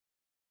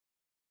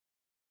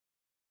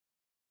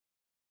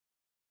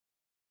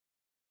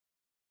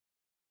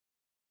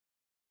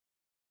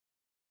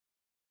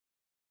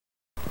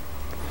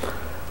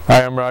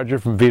Hi, I'm Roger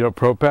from Veto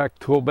Pro Pack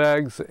Tool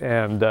Bags,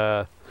 and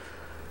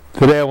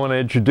today I want to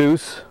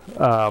introduce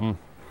our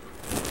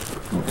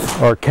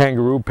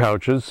kangaroo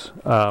pouches.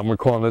 We're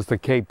calling this the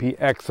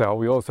KP-XL.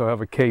 We also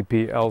have a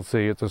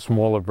KP-LC. It's a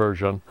smaller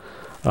version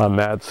on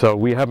that, so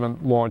we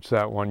haven't launched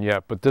that one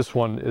yet, but this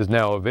one is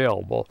now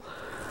available.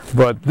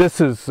 But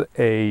this is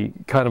a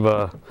kind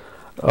of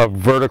a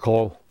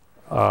vertical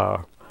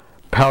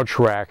pouch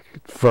rack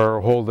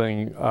for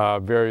holding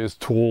various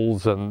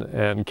tools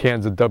and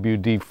cans of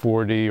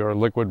WD-40 or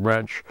liquid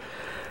wrench.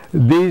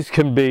 These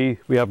can be,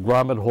 we have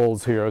grommet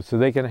holes here, so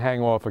they can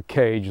hang off a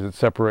cage that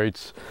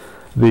separates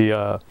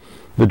the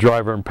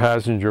driver and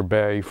passenger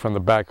bay from the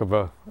back of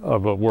a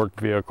work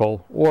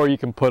vehicle. Or you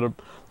can put it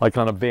like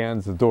on a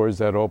van's, the doors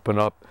that open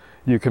up,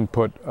 you can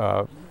put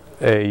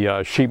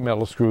sheet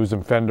metal screws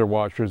and fender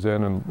washers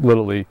in and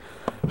literally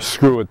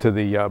screw it to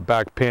the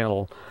back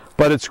panel.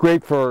 But it's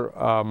great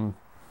for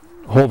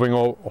holding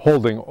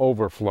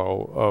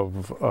overflow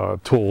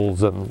of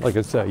tools, and like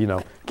I said,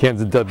 cans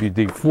of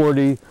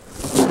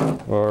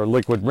WD-40 or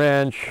liquid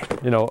wrench,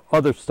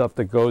 other stuff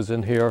that goes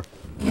in here.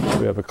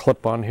 We have a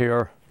clip on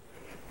here.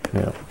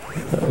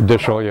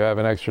 Additional, you have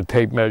an extra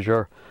tape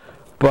measure,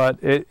 but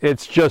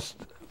it's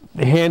just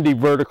handy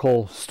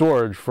vertical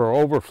storage for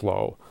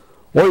overflow.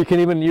 Or you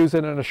can even use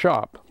it in a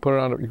shop. Put it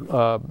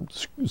on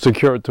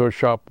secure it to a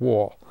shop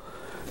wall.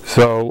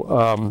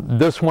 So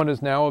this one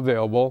is now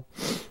available,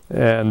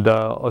 and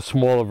a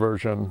smaller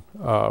version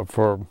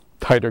for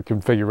tighter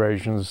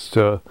configurations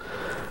to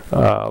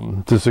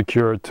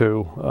secure it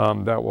to.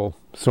 That will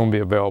soon be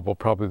available,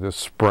 probably this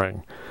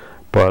spring.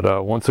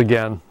 But once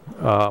again,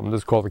 this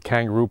is called the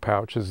kangaroo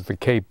pouch. This is the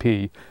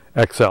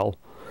KP-XL,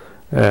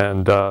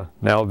 and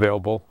now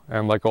available.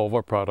 And like all of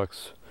our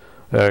products,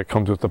 it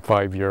comes with a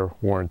 5-year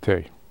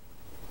warranty.